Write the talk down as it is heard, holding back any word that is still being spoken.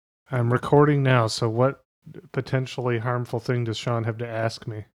I'm recording now, so what potentially harmful thing does Sean have to ask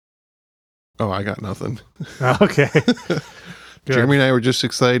me? Oh, I got nothing. Okay. Jeremy and I were just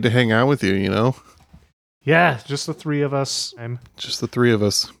excited to hang out with you, you know? Yeah, just the three of us. Just the three of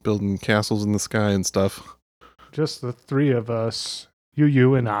us building castles in the sky and stuff. Just the three of us.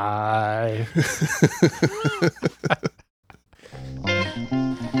 You, and I.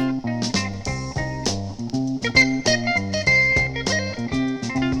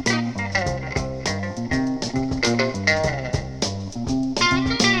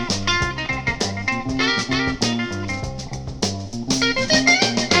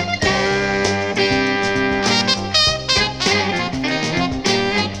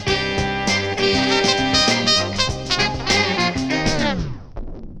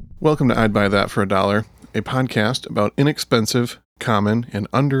 Welcome to I'd Buy That for $1, a podcast about inexpensive, common, and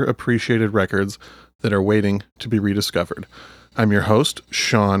underappreciated records that are waiting to be rediscovered. I'm your host,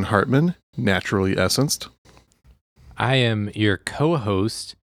 Sean Hartman, naturally essenced. I am your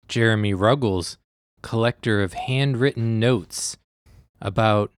co-host, Jeremy Ruggles, collector of handwritten notes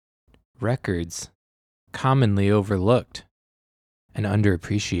about records commonly overlooked and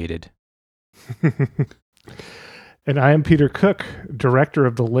underappreciated. And I am Peter Cook, director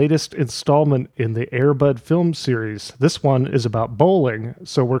of the latest installment in the Air Bud film series. This one is about bowling,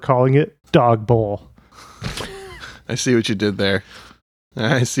 so we're calling it Dog Bowl. I see what you did there.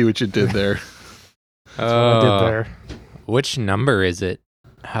 That's what I did there. Which number is it?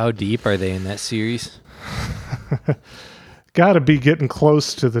 How deep are they in that series? Gotta be getting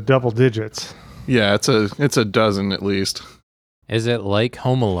close to the double digits. Yeah, it's a dozen at least. Is it like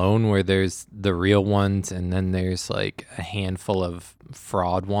Home Alone where there's the real ones and then there's like a handful of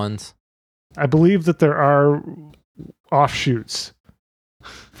fraud ones? I believe that there are offshoots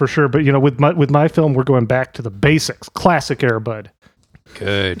for sure, but you know, with my film, we're going back to the basics, classic Air Bud.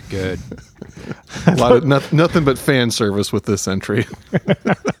 Good. A lot of nothing but fan service with this entry.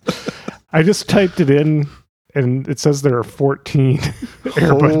 I just typed it in, and it says there are 14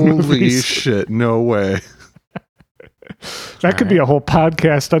 Air Bud Holy movies. shit, no way. That could be a whole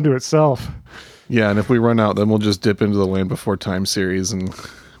podcast unto itself. Yeah, and if we run out, then we'll just dip into the Land Before Time series, and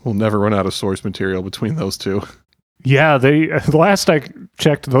we'll never run out of source material between those two. Yeah, the last I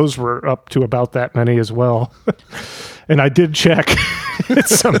checked, those were up to about that many as well. And I did check at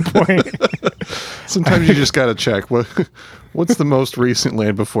some point. Sometimes you just got to check. What's the most recent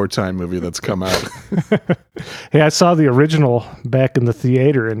Land Before Time movie that's come out? Hey, I saw the original back in the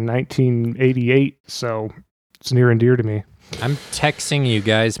theater in 1988, so it's near and dear to me. I'm texting you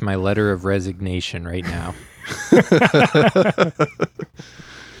guys my letter of resignation right now.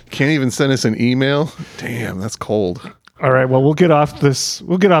 Can't even send us an email? Damn, that's cold. All right, well, we'll get off this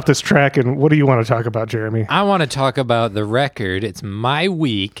track, and what do you want to talk about, Jeremy? I want to talk about the record. It's my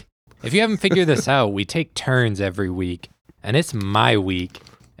week. If you haven't figured this out, we take turns every week, and it's my week,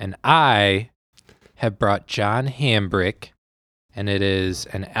 and I have brought John Hambrick, and it is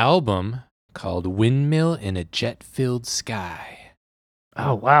an album called Windmill in a Jet-Filled Sky.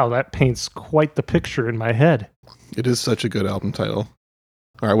 Oh, wow, that paints quite the picture in my head. It is such a good album title.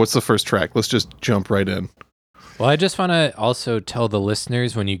 All right, what's the first track? Let's just jump right in. Well, I just want to also tell the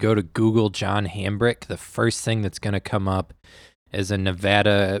listeners, when you go to Google John Hambrick, the first thing that's going to come up is a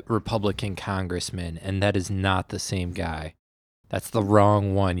Nevada Republican congressman, and that is not the same guy. That's the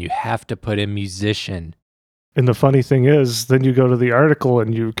wrong one. You have to put in musician. And the funny thing is, then you go to the article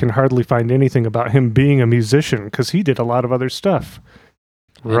and you can hardly find anything about him being a musician because he did a lot of other stuff.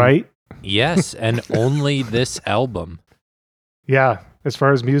 Right? Yes, and only this album. Yeah, as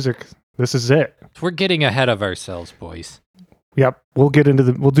far as music, this is it. We're getting ahead of ourselves, boys. Yep, we'll do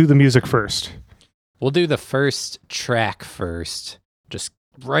the music first. We'll do the first track first, just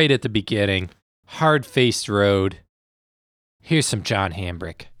right at the beginning. Hard-Faced Road. Here's some John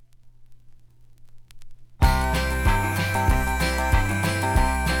Hambrick.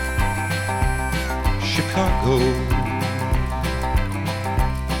 Chicago,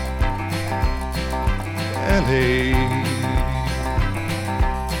 LA,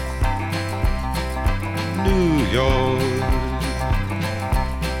 New York,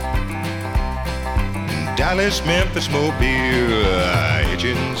 Dallas, Memphis, Mobile,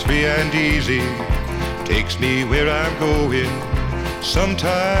 Hitchens free and easy, takes me where I'm going, sometimes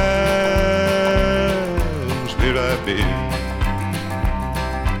where I've been.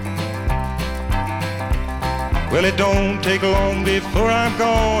 Well, it don't take long before I'm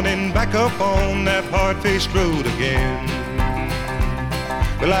gone and back up on that hard-faced road again.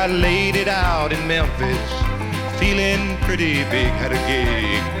 Well, I laid it out in Memphis, feeling pretty big, had a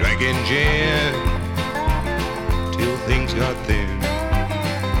gig, drinking gin, till things got thin.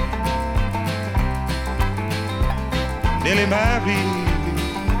 nearly married,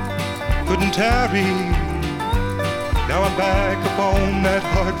 couldn't tarry. Now I'm back upon that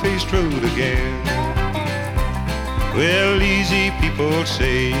hard-faced road again. Well, easy people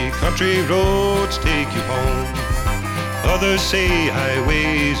say country roads take you home. Others say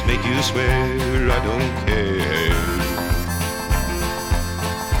highways make you swear. I don't care.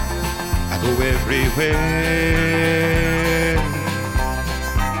 I go everywhere.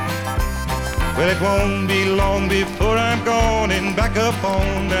 Well, it won't be long before I'm gone and back up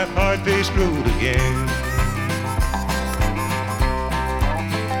on that hard-faced road again.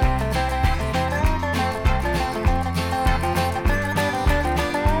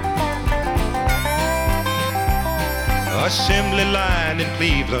 Assembly line in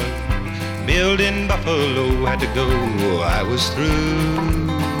Cleveland, milled in Buffalo, had to go, I was through.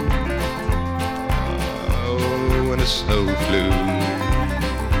 Oh, when the snow flew.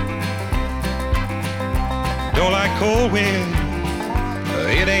 Don't like cold wind,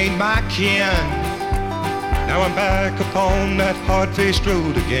 it ain't my kin. Now I'm back upon that hard-faced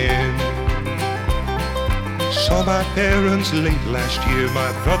road again. Saw my parents late last year,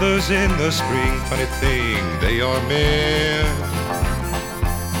 my brothers in the spring. Funny thing, they are men.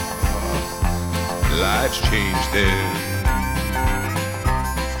 Life's changed them.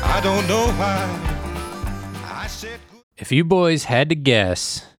 I don't know why. I said. If you boys had to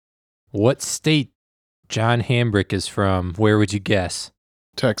guess what state John Hambrick is from, where would you guess?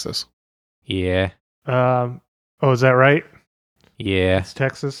 Texas. Yeah. Oh, is that right? Yeah. It's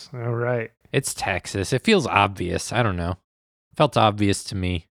Texas? All right. It's Texas. It feels obvious. I don't know. Felt obvious to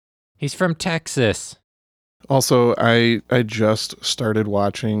me. He's from Texas. Also, I just started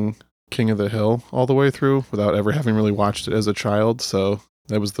watching King of the Hill all the way through without ever having really watched it as a child, so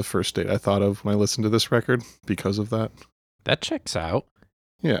that was the first state I thought of when I listened to this record because of that. That checks out.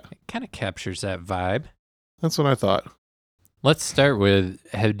 Yeah. It kind of captures that vibe. That's what I thought. Let's start with,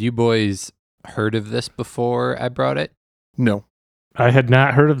 had you boys heard of this before I brought it? No. I had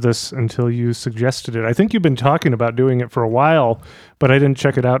not heard of this until you suggested it. I think you've been talking about doing it for a while, but I didn't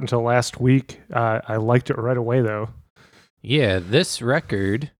check it out until last week. I liked it right away, though. Yeah, this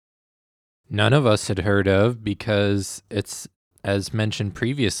record, none of us had heard of because it's, as mentioned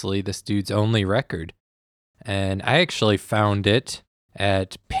previously, this dude's only record. And I actually found it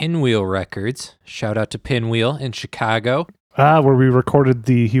at Pinwheel Records. Shout out to Pinwheel in Chicago. Where we recorded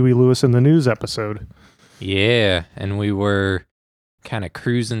the Huey Lewis in the News episode. Yeah, and we were kind of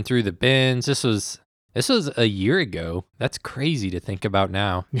cruising through the bins. This was a year ago. That's crazy to think about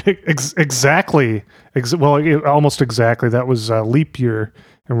now. Exactly. Almost exactly. That was leap year,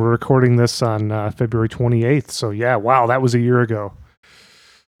 and we're recording this on February 28th. So yeah, wow, that was a year ago.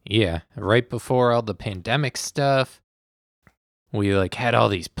 Yeah, right before all the pandemic stuff. We had all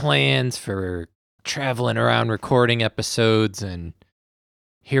these plans for traveling around recording episodes, and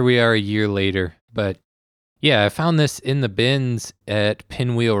here we are a year later. But yeah, I found this in the bins at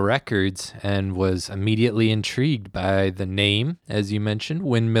Pinwheel Records and was immediately intrigued by the name, as you mentioned,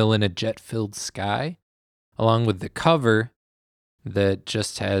 Windmill in a Jet-Filled Sky, along with the cover that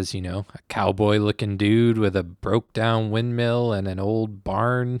just has, a cowboy-looking dude with a broke-down windmill and an old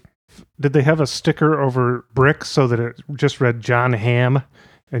barn. Did they have a sticker over brick so that it just read John Hamm,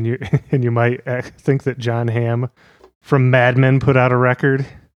 and you might think that John Hamm from Mad Men put out a record?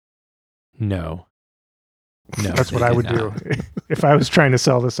 No, that's what I would do if I was trying to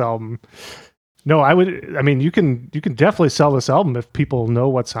sell this album. No, I would. I mean, you can definitely sell this album if people know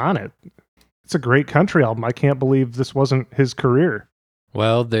what's on it. It's a great country album. I can't believe this wasn't his career.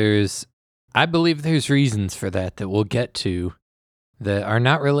 Well, I believe there's reasons for that we'll get to that are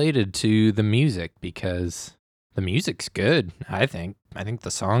not related to the music, because the music's good, I think. I think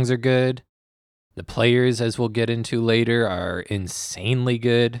the songs are good. The players, as we'll get into later, are insanely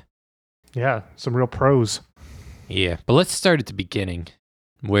good. Yeah, some real pros. Yeah, but let's start at the beginning,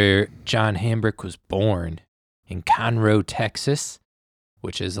 where John Hambrick was born in Conroe, Texas,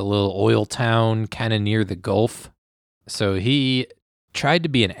 which is a little oil town kind of near the Gulf. So he tried to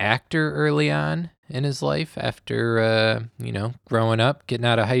be an actor early on in his life after, growing up, getting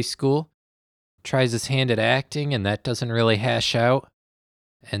out of high school. Tries his hand at acting, and that doesn't really hash out.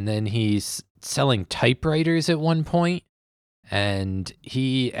 And then he's selling typewriters at one point, and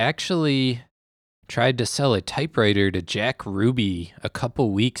he actually tried to sell a typewriter to Jack Ruby a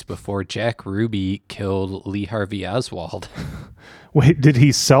couple weeks before Jack Ruby killed Lee Harvey Oswald. Wait, did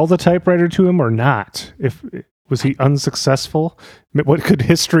he sell the typewriter to him or not? Was he unsuccessful? What could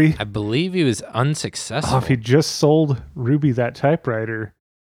history... I believe he was unsuccessful. Oh, if he just sold Ruby that typewriter,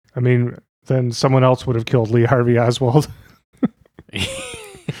 I mean, then someone else would have killed Lee Harvey Oswald.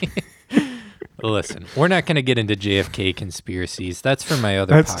 Listen, we're not going to get into JFK conspiracies. That's for my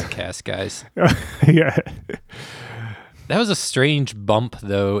other podcast, guys. Yeah. That was a strange bump,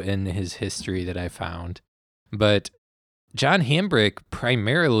 though, in his history that I found. But John Hambrick,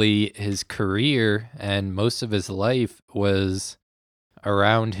 primarily his career and most of his life was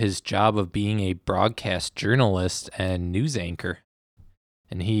around his job of being a broadcast journalist and news anchor.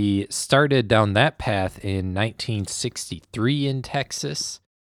 And he started down that path in 1963 in Texas.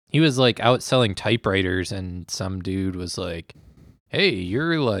 He was like out selling typewriters, and some dude was like, "Hey,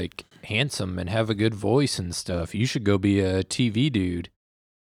 you're like handsome and have a good voice and stuff. You should go be a TV dude."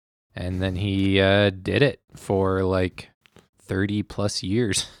 And then he did it for like 30 plus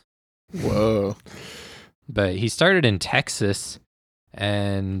years. Whoa. But he started in Texas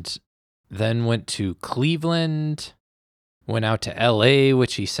and then went to Cleveland, went out to LA,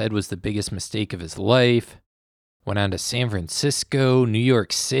 which he said was the biggest mistake of his life, went on to San Francisco, New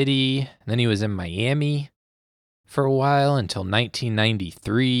York City, and then he was in Miami for a while until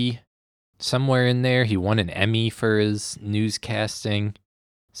 1993. Somewhere in there, he won an Emmy for his newscasting.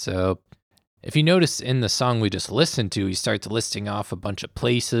 So if you notice in the song we just listened to, he starts listing off a bunch of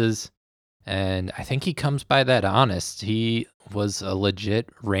places, and I think he comes by that honest. He was a legit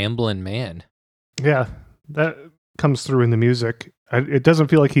rambling man. Yeah, that comes through in the music. It doesn't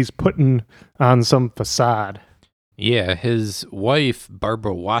feel like he's putting on some facade. Yeah, his wife,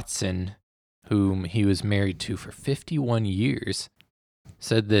 Barbara Watson, whom he was married to for 51 years,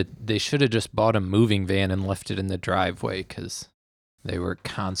 said that they should have just bought a moving van and left it in the driveway because they were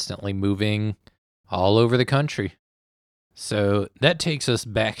constantly moving all over the country. So that takes us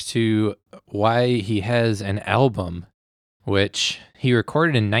back to why he has an album, which he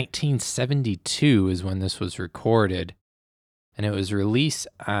recorded in 1972 is when this was recorded. And it was released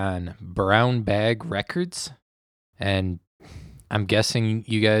on Brown Bag Records. And I'm guessing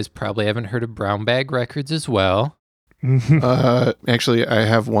you guys probably haven't heard of Brown Bag Records as well. Actually, I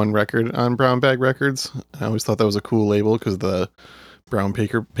have one record on Brown Bag Records. I always thought that was a cool label because the brown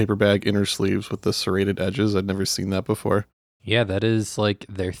paper bag inner sleeves with the serrated edges. I'd never seen that before. Yeah, that is like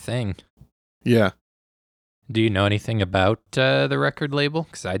their thing. Yeah. Do you know anything about the record label?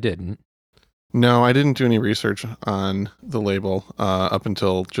 Because I didn't. No, I didn't do any research on the label up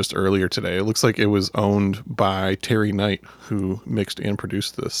until just earlier today. It looks like it was owned by Terry Knight, who mixed and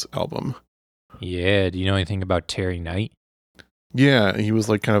produced this album. Yeah, do you know anything about Terry Knight? Yeah, he was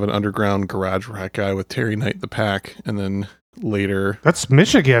like kind of an underground garage rock guy with Terry Knight the Pack, and then later... That's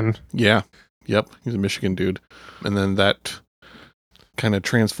Michigan. Yeah, yep, he's a Michigan dude. And then that kind of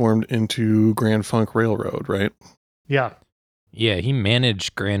transformed into Grand Funk Railroad, right? Yeah. Yeah, he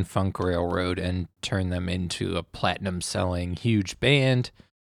managed Grand Funk Railroad and turned them into a platinum-selling huge band.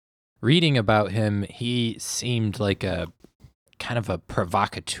 Reading about him, he seemed like a kind of a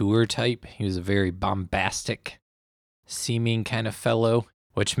provocateur type. He was a very bombastic seeming kind of fellow,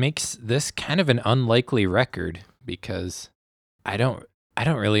 which makes this kind of an unlikely record because I don't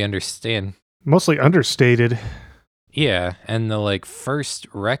really understand. Mostly understated. Yeah, and the like first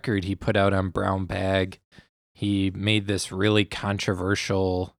record he put out on Brown Bag, he made this really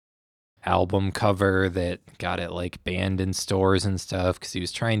controversial album cover that got it like banned in stores and stuff because he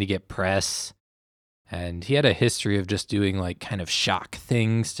was trying to get press. And he had a history of just doing like kind of shock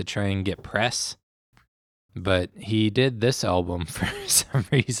things to try and get press. But he did this album for some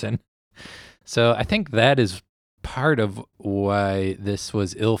reason. So I think that is part of why this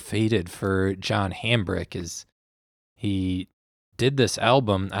was ill-fated for John Hambrick is he did this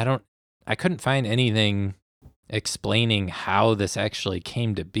album. I couldn't find anything explaining how this actually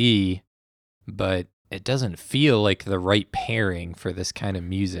came to be, but it doesn't feel like the right pairing for this kind of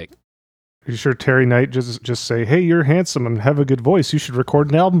music. Are you sure Terry Knight just say, "Hey, you're handsome and have a good voice. You should record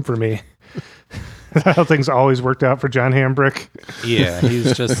an album for me"? That's how things always worked out for John Hambrick. Yeah,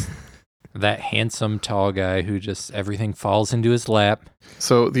 he's just that handsome, tall guy who just everything falls into his lap.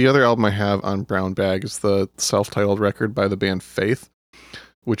 So the other album I have on Brown Bag is the self-titled record by the band Faith,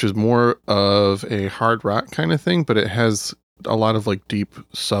 which is more of a hard rock kind of thing, but it has a lot of like deep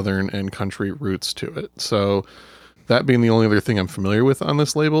Southern and country roots to it. So that being the only other thing I'm familiar with on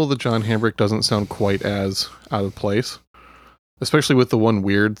this label, the John Hambrick doesn't sound quite as out of place. Especially with the one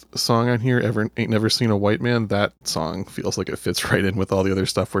weird song on here, Ain't Never Seen a White Man. That song feels like it fits right in with all the other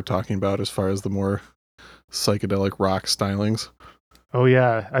stuff we're talking about as far as the more psychedelic rock stylings. Oh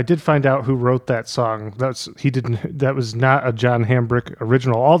yeah, I did find out who wrote that song. That was not a John Hambrick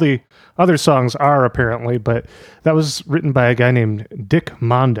original. All the other songs are apparently, but that was written by a guy named Dick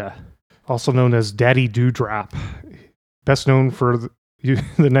Monda, also known as Daddy Dewdrop. Best known for the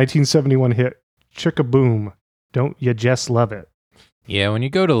 1971 hit Chick-a-Boom, Don't Ya Just Love It. Yeah, when you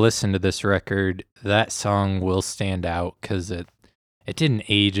go to listen to this record, that song will stand out because it didn't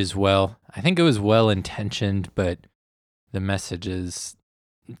age as well. I think it was well-intentioned, but the message is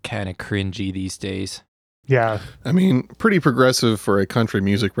kind of cringy these days. Yeah. I mean, pretty progressive for a country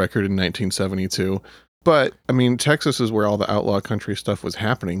music record in 1972. But, I mean, Texas is where all the outlaw country stuff was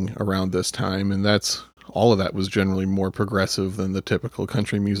happening around this time, and all of that was generally more progressive than the typical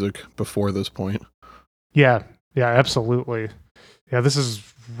country music before this point. Yeah, absolutely. Yeah, this is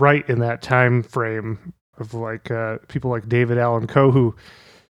right in that time frame of like people like David Allan Coe, who,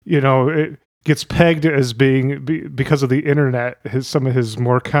 it gets pegged as being because of the internet. Some of his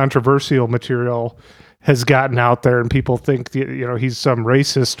more controversial material has gotten out there, and people think he's some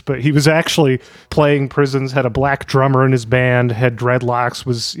racist, but he was actually playing prisons, had a black drummer in his band, had dreadlocks.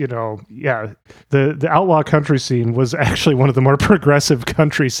 Was the outlaw country scene was actually one of the more progressive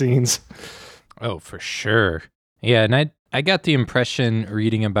country scenes. Oh, for sure. Yeah, and I got the impression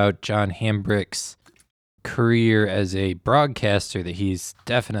reading about John Hambrick's career as a broadcaster that he's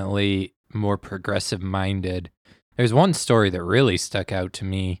definitely more progressive minded. There's one story that really stuck out to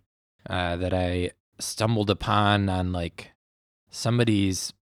me that I stumbled upon on like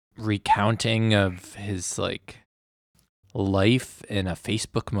somebody's recounting of his like life in a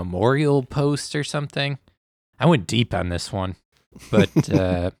Facebook memorial post or something. I went deep on this one, but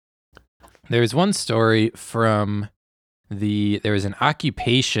there's one story from there was an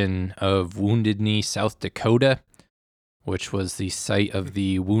occupation of Wounded Knee, South Dakota, which was the site of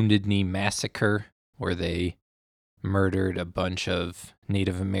the Wounded Knee Massacre, where they murdered a bunch of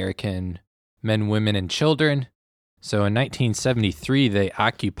Native American men, women, and children. So in 1973, they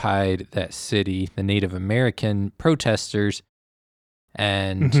occupied that city, the Native American protesters,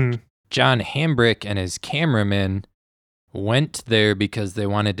 and John Hambrick and his cameraman went there because they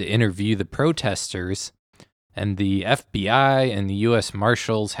wanted to interview the protesters. And the FBI and the U.S.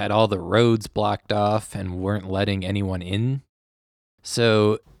 Marshals had all the roads blocked off and weren't letting anyone in.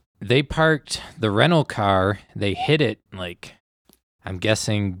 So they parked the rental car. They hid it, like, I'm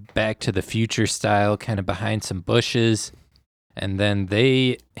guessing Back to the Future style, kind of behind some bushes. And then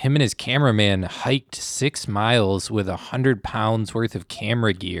him and his cameraman hiked 6 miles with 100 pounds worth of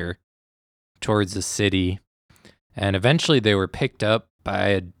camera gear towards the city. And eventually they were picked up by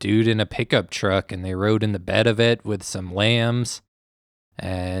a dude in a pickup truck, and they rode in the bed of it with some lambs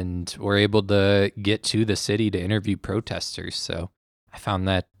and were able to get to the city to interview protesters. So I found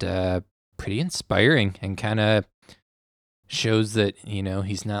that pretty inspiring and kind of shows that,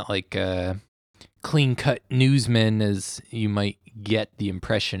 he's not like a clean-cut newsman as you might get the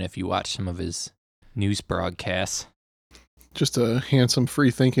impression if you watch some of his news broadcasts. Just a handsome,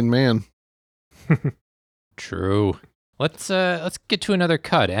 free-thinking man. True. Let's get to another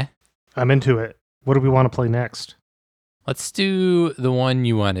cut, eh? I'm into it. What do we want to play next? Let's do the one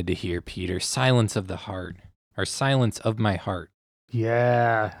you wanted to hear, Peter. Silence of the Heart. Or Silence of My Heart.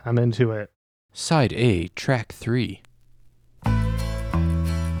 Yeah, I'm into it. Side A, track 3.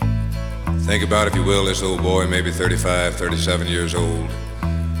 Think about, if you will, this old boy, maybe 35, 37 years old.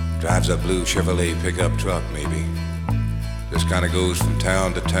 Drives a blue Chevrolet pickup truck, maybe. Just kind of goes from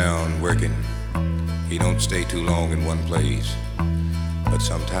town to town working. He don't stay too long in one place, but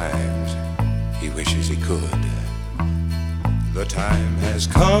sometimes he wishes he could. The time has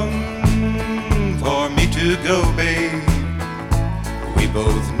come for me to go, babe. We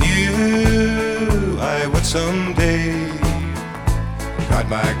both knew I would someday. Got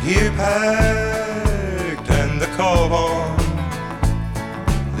my gear packed and the call on.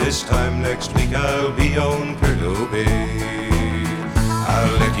 This time next week I'll be on Perlo Bay.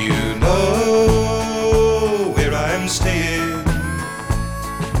 I'll let you know I'm staying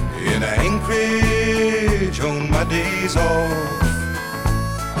in Anchorage on my days off.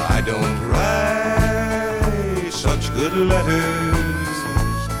 I don't write such good letters,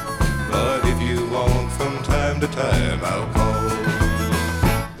 but if you want from time to time I'll call.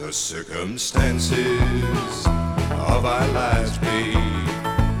 The circumstances of our lives, babe,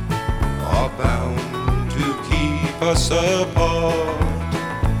 are bound to keep us apart.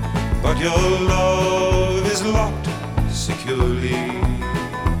 But your love is locked securely,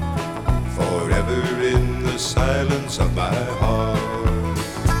 forever in the silence of my heart.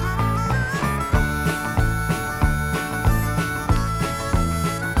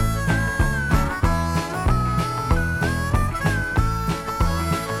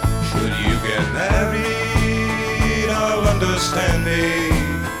 Should you get married, I'll understand,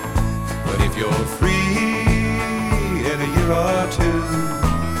 babe. But if you're free in a year or two,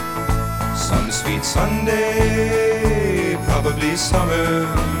 some sweet Sunday, probably summer,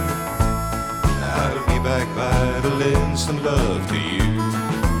 I'll be back by to lend some love to you.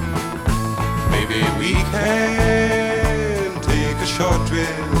 Maybe we can take a short trip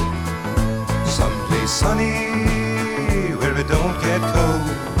someplace sunny where it don't get cold.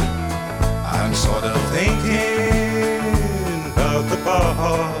 I'm sort of thinking about the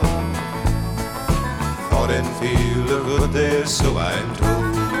bar. Thought and feel are good there, so I'm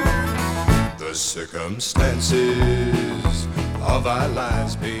told. The circumstances of our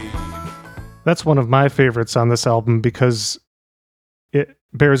lives, babe. That's one of my favorites on this album because it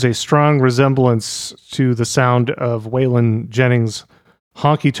bears a strong resemblance to the sound of Waylon Jennings'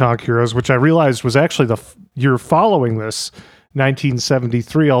 Honky Tonk Heroes, which I realized was actually the year following this,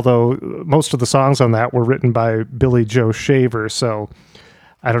 1973, although most of the songs on that were written by Billy Joe Shaver, so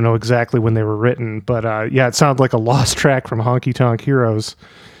I don't know exactly when they were written, but yeah, it sounded like a lost track from Honky Tonk Heroes.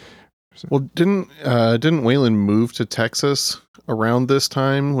 Well, didn't Waylon move to Texas around this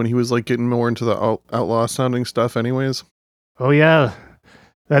time when he was like getting more into the outlaw sounding stuff anyways? Oh yeah,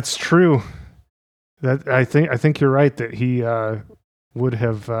 that's true. That I think you're right that he would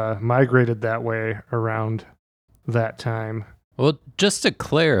have migrated that way around that time. Well, just to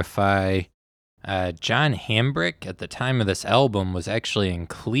clarify, John Hambrick at the time of this album was actually in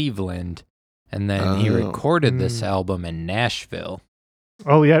Cleveland, and then he recorded this album in Nashville.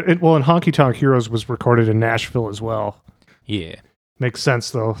 Oh yeah, and Honky Tonk Heroes was recorded in Nashville as well. Yeah. Makes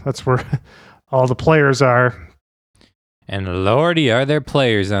sense though. That's where all the players are. And lordy, are there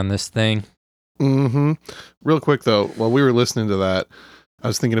players on this thing? Mm-hmm. Real quick though, while we were listening to that, I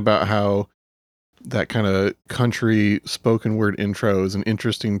was thinking about how that kind of country spoken word intro is an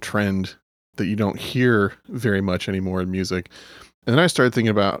interesting trend that you don't hear very much anymore in music. And then I started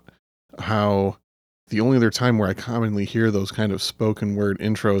thinking about how the only other time where I commonly hear those kind of spoken word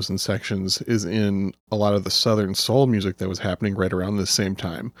intros and sections is in a lot of the Southern soul music that was happening right around this same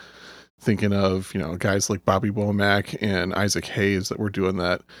time. Thinking of, guys like Bobby Womack and Isaac Hayes that were doing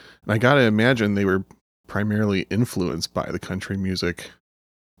that. And I got to imagine they were primarily influenced by the country music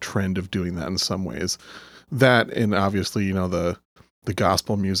trend of doing that in some ways. That and obviously, the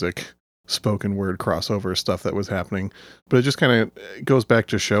gospel music spoken word crossover stuff that was happening. But it just kind of goes back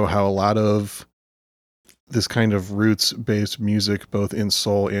to show how a lot of this kind of roots-based music, both in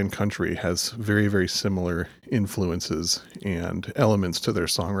soul and country, has very, very similar influences and elements to their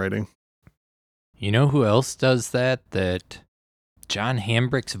songwriting. You know who else does that? That John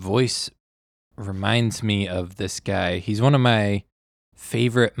Hambrick's voice reminds me of this guy. He's one of my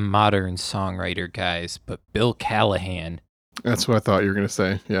favorite modern songwriter guys, but Bill Callahan. That's what I thought you were going to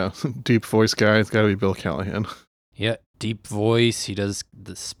say. Yeah. Deep voice guy. It's got to be Bill Callahan. Yeah. Deep voice. He does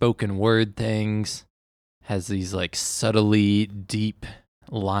the spoken word things. Has these like subtly deep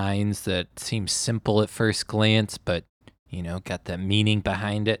lines that seem simple at first glance, but, got that meaning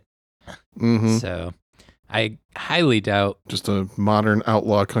behind it. Mm-hmm. So I highly doubt. Just a modern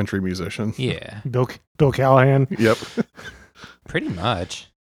outlaw country musician. Yeah. Bill Callahan. Yep. Pretty much.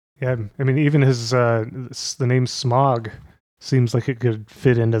 Yeah, I mean, even his the name Smog seems like it could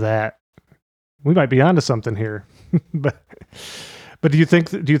fit into that. We might be onto something here, but do you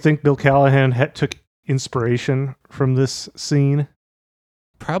think Bill Callahan took inspiration from this scene?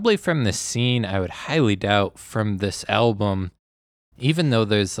 Probably from the scene. I would highly doubt from this album, even though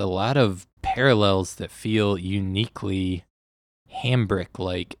there's a lot of parallels that feel uniquely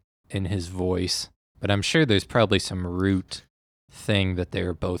Hambrick-like in his voice. But I'm sure there's probably some root thing that they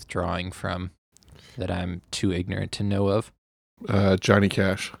were both drawing from that I'm too ignorant to know of. Johnny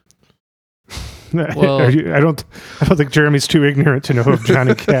Cash. Well, I don't think Jeremy's too ignorant to know of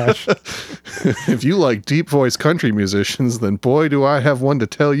Johnny Cash. If you like deep voice country musicians, then boy, do I have one to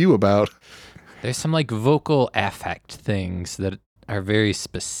tell you about. There's some like vocal affect things that are very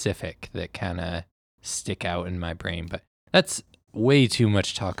specific that kind of stick out in my brain, but that's way too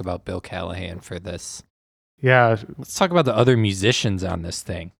much talk about Bill Callahan for this. Yeah. Let's talk about the other musicians on this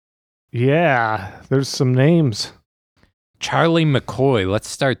thing. Yeah, there's some names. Charlie McCoy, let's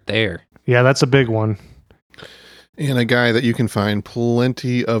start there. Yeah, that's a big one. And a guy that you can find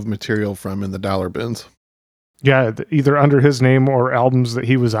plenty of material from in the dollar bins. Yeah, either under his name or albums that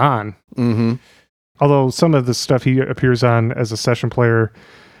he was on. Mm-hmm. Although some of the stuff he appears on as a session player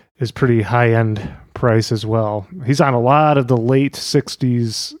is pretty high-end price as well. He's on a lot of the late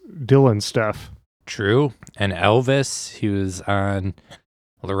 60s Dylan stuff. True. And Elvis, he was on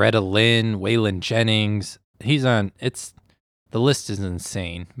Loretta Lynn, Waylon Jennings. He's on, the list is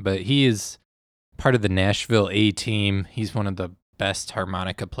insane, but he is part of the Nashville A-Team. He's one of the best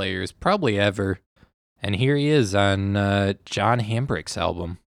harmonica players probably ever. And here he is on John Hambrick's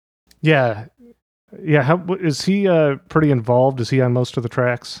album. Yeah. Yeah. How is he pretty involved? Is he on most of the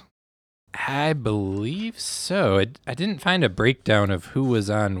tracks? I believe so. I didn't find a breakdown of who was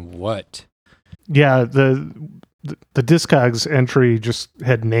on what. Yeah, the Discogs entry just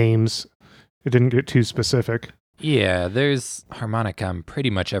had names. It didn't get too specific. Yeah, there's harmonica on pretty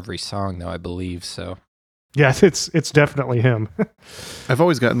much every song, though, I believe, so. Yeah, it's definitely him. I've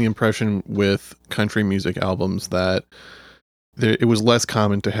always gotten the impression with country music albums that it was less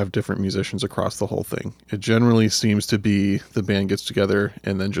common to have different musicians across the whole thing. It generally seems to be the band gets together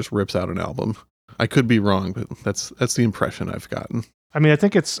and then just rips out an album. I could be wrong, but that's the impression I've gotten. I mean, I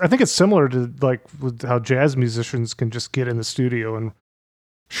think it's similar to like with how jazz musicians can just get in the studio and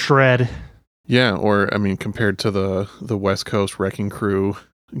shred. Yeah, or I mean, compared to the West Coast Wrecking Crew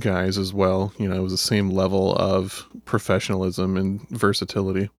guys as well, it was the same level of professionalism and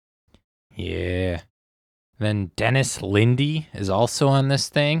versatility. Yeah. Then Dennis Lindy is also on this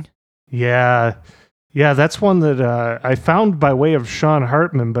thing. Yeah, that's one that I found by way of Sean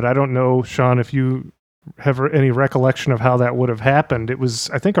Hartman, but I don't know, Sean, if you have any recollection of how that would have happened. It was,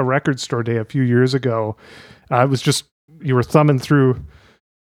 I think, a record store day a few years ago. It was just, you were thumbing through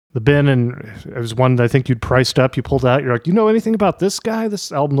the bin, and it was one that I think you'd priced up. You pulled out, you're like, you know anything about this guy?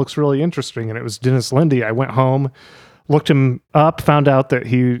 This album looks really interesting. And it was Dennis Lindy. I went home, looked him up, found out that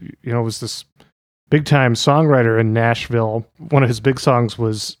he, was this big time songwriter in Nashville. One of his big songs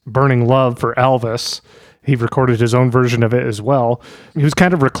was Burning Love for Elvis. He recorded his own version of it as well. He was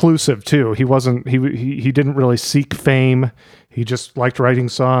kind of reclusive too. He he didn't really seek fame. He just liked writing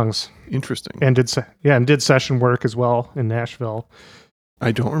songs. Interesting. And did session work as well in Nashville.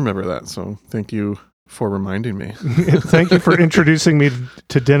 I don't remember that, so thank you for reminding me. Thank you for introducing me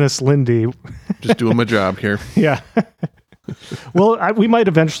to Dennis Lindy. Just doing my job here. Yeah. Well, we might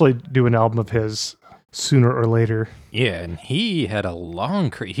eventually do an album of his sooner or later. Yeah, and he had a long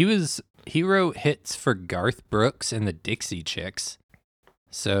career. He wrote hits for Garth Brooks and the Dixie Chicks.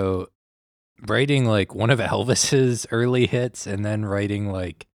 So writing like one of Elvis's early hits and then writing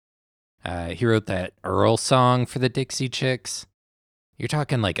like he wrote that Earl song for the Dixie Chicks. You're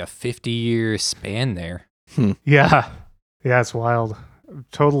talking like a 50-year span there. Yeah, it's wild.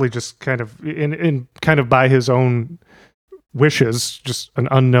 Totally, just kind of in kind of by his own wishes, just an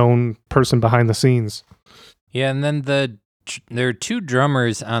unknown person behind the scenes. Yeah, and then there are two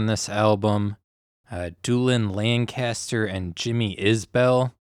drummers on this album, Doolin Lancaster and Jimmy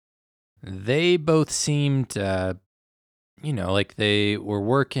Isbell. They both seemed, like they were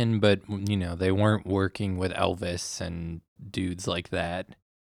working, but they weren't working with Elvis and dudes like that.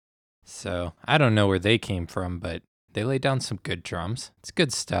 So I don't know where they came from, but they laid down some good drums. It's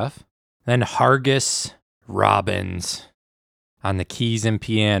good stuff. Then Hargus Robbins on the keys and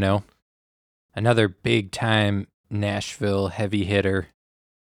piano. Another big time Nashville heavy hitter,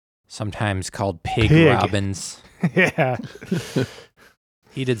 sometimes called Pig. Robbins. Yeah.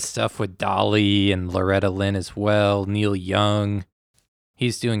 He did stuff with Dolly and Loretta Lynn as well, Neil Young.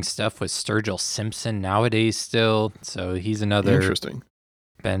 He's doing stuff with Sturgill Simpson nowadays still. So he's another. Interesting.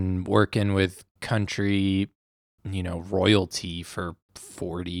 Been working with country, royalty for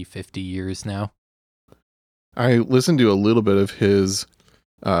 40, 50 years now. I listened to a little bit of his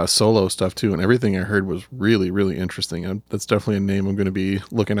solo stuff too, and everything I heard was really, really interesting. That's definitely a name I'm going to be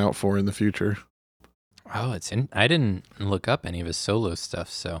looking out for in the future. Oh, I didn't look up any of his solo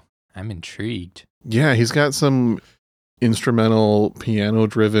stuff, so I'm intrigued. Yeah, he's got some instrumental,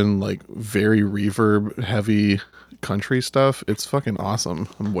 piano-driven, like very reverb-heavy country stuff. It's fucking awesome.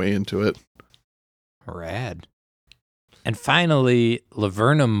 I'm way into it. Rad. And finally,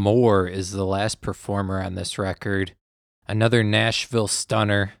 Laverna Moore is the last performer on this record. Another Nashville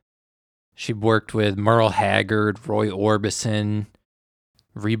stunner. She worked with Merle Haggard, Roy Orbison,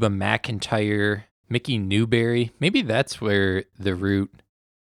 Reba McEntire, Mickey Newberry. Maybe that's where the root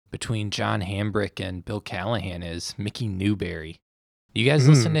between John Hambrick and Bill Callahan is. Mickey Newberry. You guys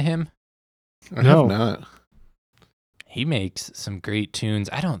listen to him? I have not. He makes some great tunes.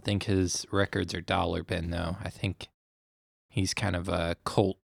 I don't think his records are dollar bin, though. I think he's kind of a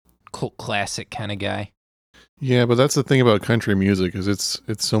cult classic kind of guy. Yeah, but that's the thing about country music is it's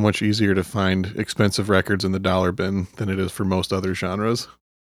so much easier to find expensive records in the dollar bin than it is for most other genres.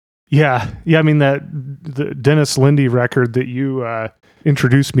 Yeah. I mean, the Dennis Lindy record that you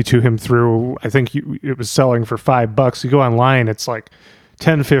introduced me to him through, I think it was selling for $5. You go online, it's like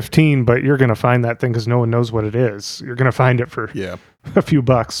 10, 15, but you're going to find that thing because no one knows what it is. You're going to find it for a few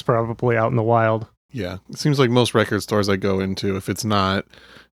bucks probably out in the wild. Yeah. It seems like most record stores I go into, if it's not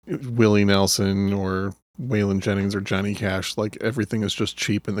Willie Nelson or Waylon Jennings or Johnny Cash, like everything is just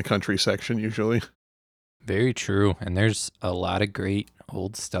cheap in the country section usually. Very true. And there's a lot of great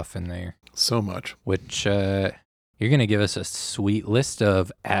old stuff in there. So much. Which, you're going to give us a sweet list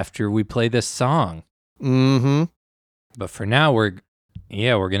of after we play this song. Mm-hmm. But for now, we're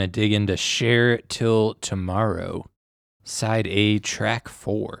going to dig into Share It Till Tomorrow, Side A, Track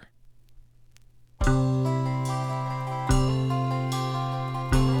 4. If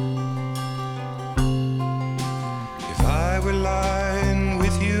I were lying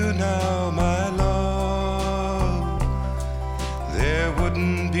with you now, my love, there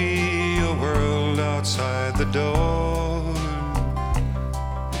wouldn't be a world outside the door,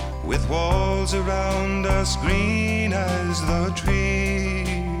 with walls around us green as the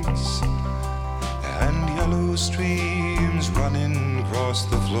trees, and yellow streams running across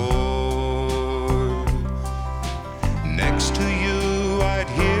the floor. Next to you, I'd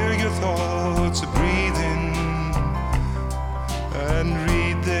hear your thoughts breathing, and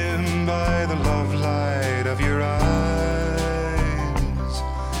read them by the love light of your eyes.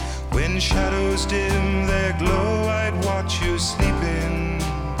 When shadows dim their glow, I'd watch you sleeping,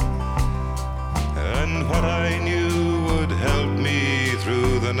 and what I knew would help me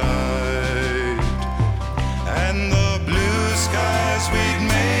through the night. And the blue skies we'd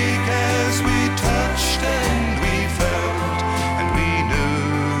make as we touched and we felt, and we knew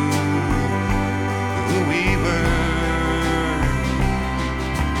who we were.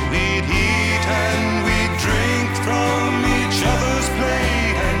 We'd eat and we'd drink from each other's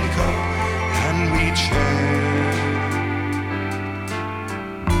plate and cup, and we'd share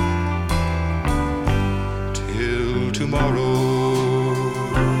till tomorrow.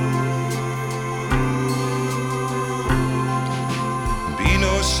 Be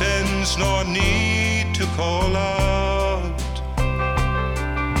no sense nor need to call out,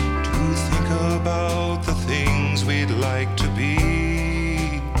 to think about the things we'd like to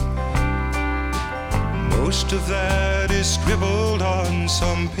be. Most of that is scribbled on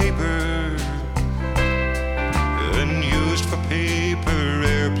some paper and used for paper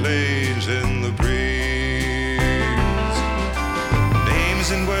airplanes in the breeze.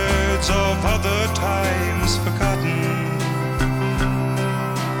 Names and words of other times forgotten.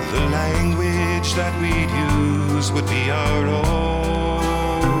 The language that we'd use would be our own.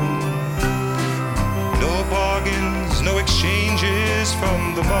 No bargains, no exchanges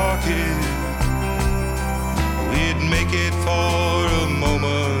from the market. We'd make it for a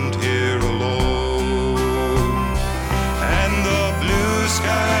moment here alone. And the blue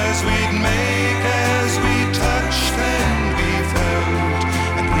skies we'd make as we touched and we felt,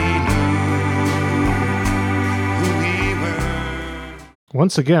 and we knew who we were.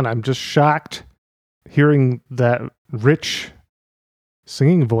 Once again, I'm just shocked hearing that rich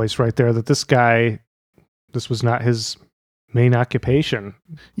singing voice right there, that this was not his main occupation.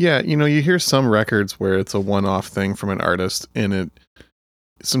 Yeah, you hear some records where it's a one-off thing from an artist, and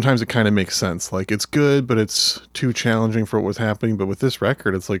sometimes it kind of makes sense. Like, it's good, but it's too challenging for what was happening. But with this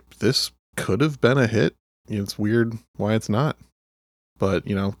record, it's like, this could have been a hit. It's weird why it's not. But,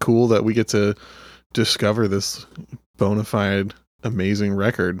 cool that we get to discover this bona fide, amazing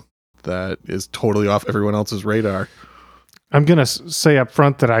record that is totally off everyone else's radar. I'm going to say up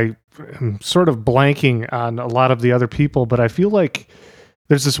front that I am sort of blanking on a lot of the other people, but I feel like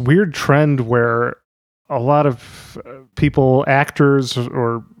there's this weird trend where a lot of people, actors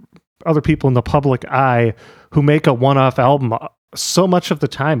or other people in the public eye who make a one-off album, so much of the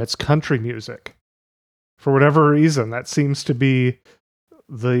time it's country music. For whatever reason, that seems to be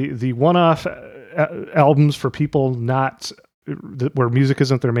the one-off albums for people not where music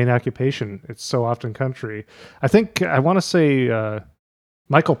isn't their main occupation. It's so often country. I want to say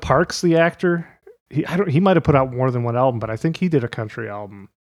Michael Parks, the actor, he might have put out more than one album, but I think he did a country album.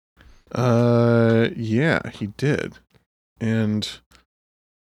 Yeah, he did. And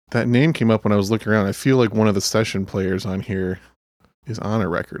that name came up when I was looking around. I feel like one of the session players on here is on a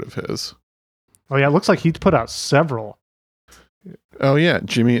record of his. Oh yeah, it looks like he put out several. Oh yeah,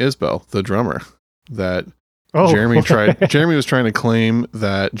 Jimmy Isbell, the drummer. That Oh, Jeremy was trying to claim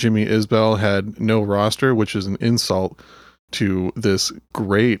that Jimmy Isbell had no roster, which is an insult to this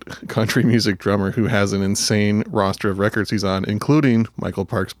great country music drummer who has an insane roster of records he's on, including Michael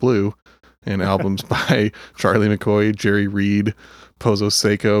Parks Blue and albums by Charlie McCoy, Jerry Reed, Pozo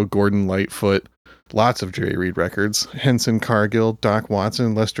Seco, Gordon Lightfoot, lots of Jerry Reed records, Henson Cargill, Doc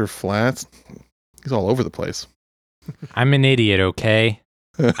Watson, Lester Flatt. He's all over the place. I'm an idiot, okay?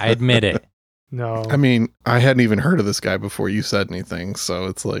 I admit it. No. I mean, I hadn't even heard of this guy before you said anything, so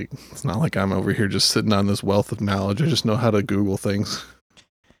it's not like I'm over here just sitting on this wealth of knowledge. I just know how to Google things.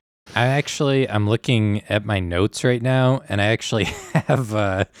 I'm looking at my notes right now, and I actually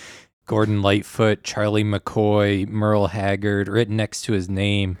have Gordon Lightfoot, Charlie McCoy, Merle Haggard written next to his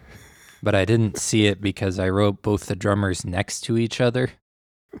name. but I didn't see it because I wrote both the drummers next to each other.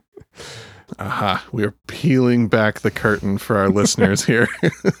 Aha, we are peeling back the curtain for our listeners here.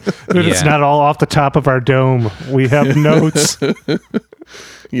 Dude, it's not all off the top of our dome. We have notes.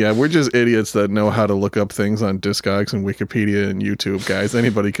 Yeah, we're just idiots that know how to look up things on Discogs and Wikipedia and YouTube, guys.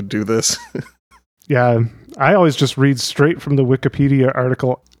 Anybody could do this. Yeah, I always just read straight from the Wikipedia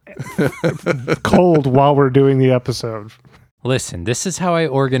article cold while we're doing the episode. Listen, this is how I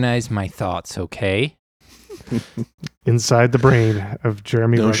organize my thoughts, okay? Inside the brain of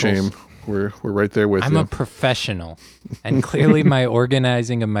Jeremy No Ruggles. shame. We're right there with I'm you. a professional, and clearly my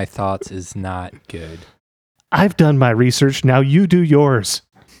organizing of my thoughts is not good. I've done my research. Now you do yours.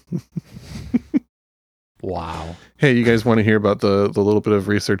 Wow. Hey, you guys want to hear about the little bit of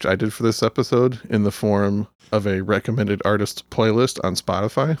research I did for this episode in the form of a recommended artist playlist on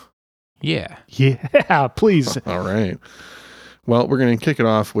Spotify? Yeah. Yeah, please. All right. Well, we're going to kick it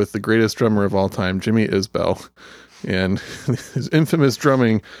off with the greatest drummer of all time, Jimmy Isbell, and his infamous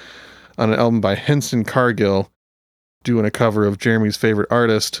drumming on an album by Henson Cargill, doing a cover of Jeremy's favorite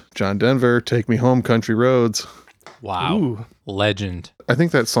artist, John Denver, Take Me Home, Country Roads. Wow. Ooh. Legend. I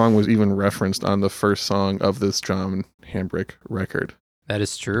think that song was even referenced on the first song of this John Hambrick record. That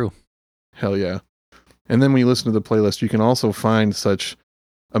is true. Hell yeah. And then when you listen to the playlist, you can also find such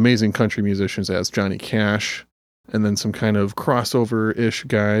amazing country musicians as Johnny Cash, and then some kind of crossover-ish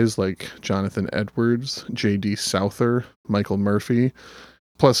guys like Jonathan Edwards, J.D. Souther, Michael Murphy,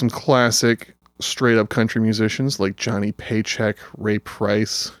 plus some classic straight-up country musicians like Johnny Paycheck, Ray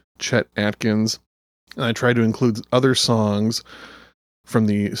Price, Chet Atkins. And I tried to include other songs from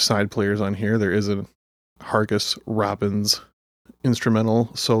the side players on here. There is a Hargus Robbins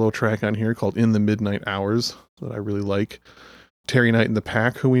instrumental solo track on here called In the Midnight Hours that I really like. Terry Knight and the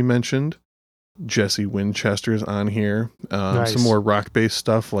Pack, who we mentioned. Jesse Winchester's on here. Nice. Some more rock-based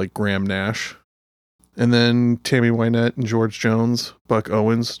stuff like Graham Nash. And then Tammy Wynette and George Jones, Buck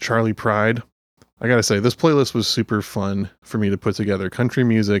Owens, Charlie Pride. I gotta say, this playlist was super fun for me to put together. Country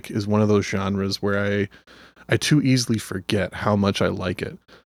music is one of those genres where I too easily forget how much I like it.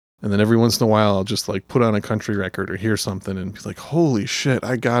 And then every once in a while, I'll just like put on a country record or hear something and be like, holy shit,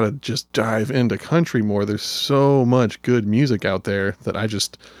 I gotta just dive into country more. There's so much good music out there that I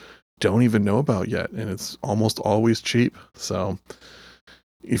just don't even know about yet. And it's almost always cheap. So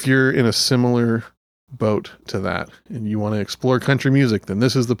if you're in a similar boat to that and you want to explore country music, then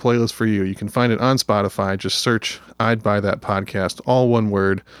this is the playlist for you. You can find it on Spotify. Just search I'd Buy That Podcast, all one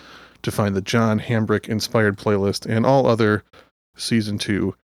word, to find the John Hambrick inspired playlist and all other season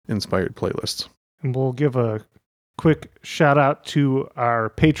 2 inspired playlists. And we'll give a quick shout out to our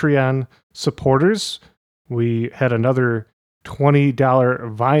Patreon supporters. We had another $20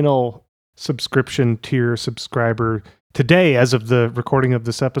 vinyl subscription tier subscriber today as of the recording of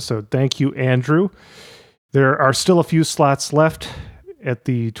this episode. Thank you, Andrew. There are still a few slots left at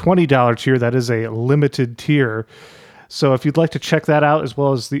the $20 tier. That is a limited tier. So if you'd like to check that out, as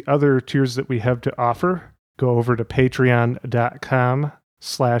well as the other tiers that we have to offer, go over to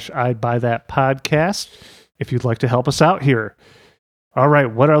patreon.com/I'd Buy That Podcast if you'd like to help us out here. All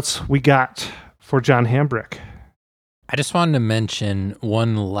right, what else we got for John Hambrick? I just wanted to mention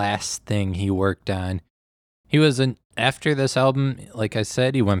one last thing he worked on. He was after this album, like I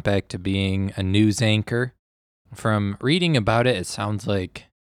said, he went back to being a news anchor. From reading about it, it sounds like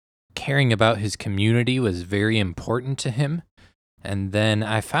caring about his community was very important to him. And then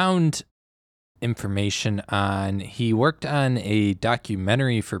I found information on, he worked on a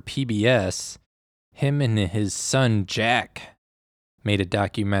documentary for PBS. Him and his son, Jack, made a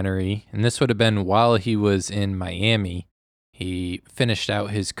documentary. And this would have been while he was in Miami. He finished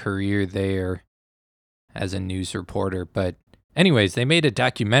out his career there as a news reporter. But anyways, they made a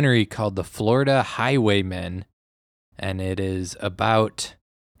documentary called The Florida Highwaymen, and it is about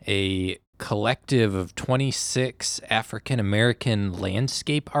a collective of 26 African-American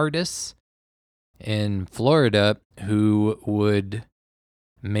landscape artists in Florida who would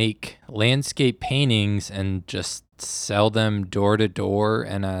make landscape paintings and just sell them door to door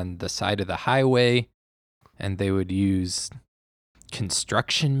and on the side of the highway. And they would use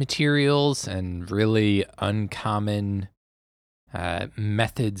construction materials and really uncommon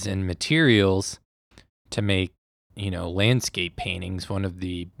methods and materials to make, landscape paintings, one of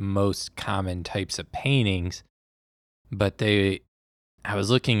the most common types of paintings. But I was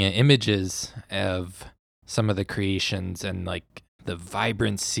looking at images of some of the creations and like the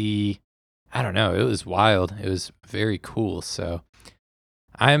vibrancy. I don't know. It was wild. It was very cool. So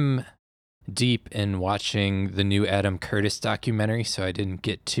I'm deep in watching the new Adam Curtis documentary, so I didn't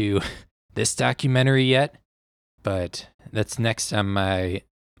get to this documentary yet, but that's next on my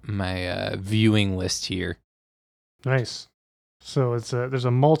my viewing list here. Nice. So there's a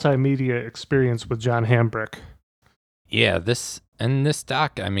multimedia experience with John Hambrick. Yeah, this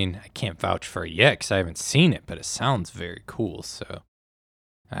doc, I mean, I can't vouch for it yet because I haven't seen it, but it sounds very cool. So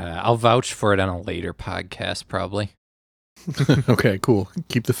I'll vouch for it on a later podcast, probably. Okay, cool.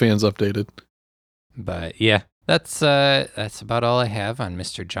 Keep the fans updated. But yeah, that's about all I have on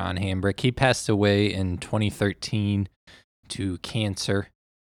Mr. John Hambrick. He passed away in 2013 to cancer.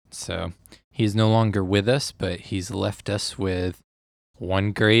 So he's no longer with us, but he's left us with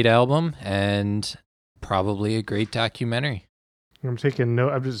one great album and probably a great documentary. I'm taking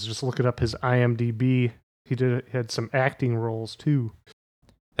note. I'm just looking up his IMDb. He had some acting roles too.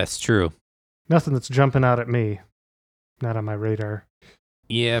 That's true. Nothing that's jumping out at me. Not on my radar.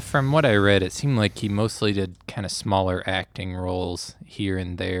 Yeah, from what I read, it seemed like he mostly did kind of smaller acting roles here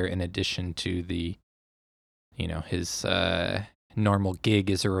and there in addition to the, his normal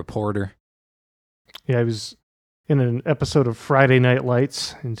gig as a reporter. Yeah, he was in an episode of Friday Night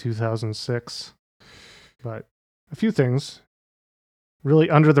Lights in 2006. But a few things.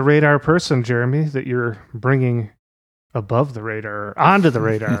 Really under the radar person, Jeremy, that you're bringing above the radar, onto the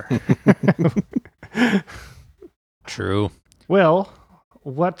radar. True. Well,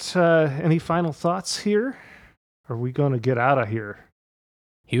 any final thoughts here? Are we going to get out of here?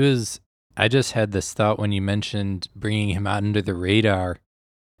 I just had this thought when you mentioned bringing him out under the radar.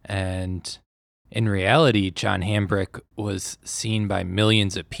 And in reality, John Hambrick was seen by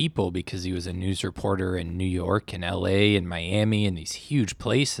millions of people because he was a news reporter in New York and LA and Miami and these huge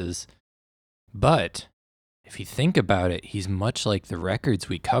places. But if you think about it, he's much like the records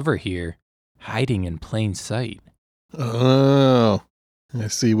we cover here, hiding in plain sight. Oh, I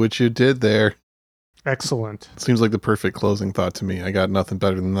see what you did there. Excellent. Seems like the perfect closing thought to me. I got nothing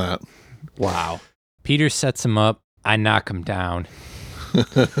better than that. Wow. Peter sets him up. I knock him down.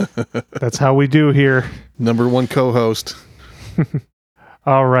 That's how we do here. Number one co-host.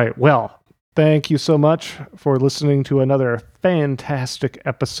 All right. Well, thank you so much for listening to another fantastic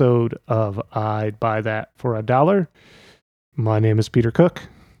episode of I'd Buy That for $1. My name is Peter Cook.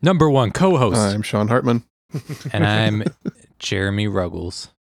 Number one co-host. I'm Sean Hartman. And I'm Jeremy Ruggles.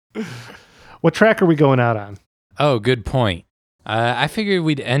 What track are we going out on? Oh, good point. I figured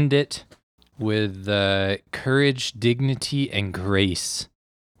we'd end it with Courage, Dignity, and Grace,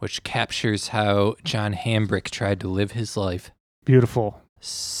 which captures how John Hambrick tried to live his life. Beautiful.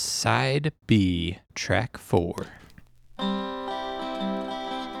 Side B, track 4.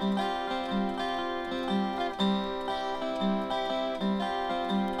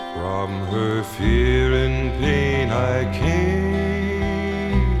 From her fear and pain I came,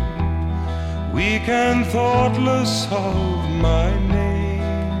 weak and thoughtless of my name.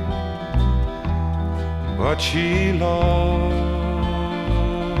 But she loved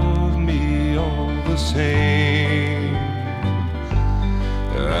me all the same,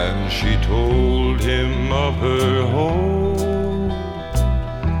 and she told him of her hope,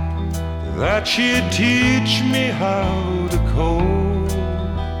 that she'd teach me how to cope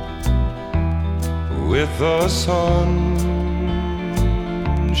with the sunshine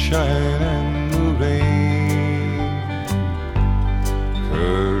and the rain.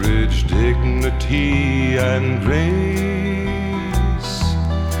 Courage, dignity, and grace,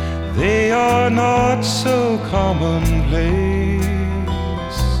 they are not so commonplace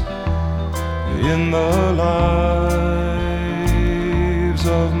in the lives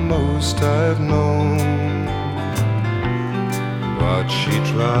of most I've known. But she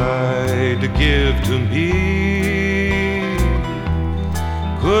tried to give to me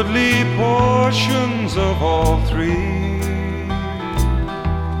goodly portions of all three.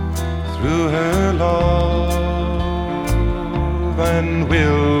 Through her love and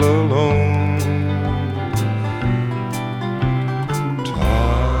will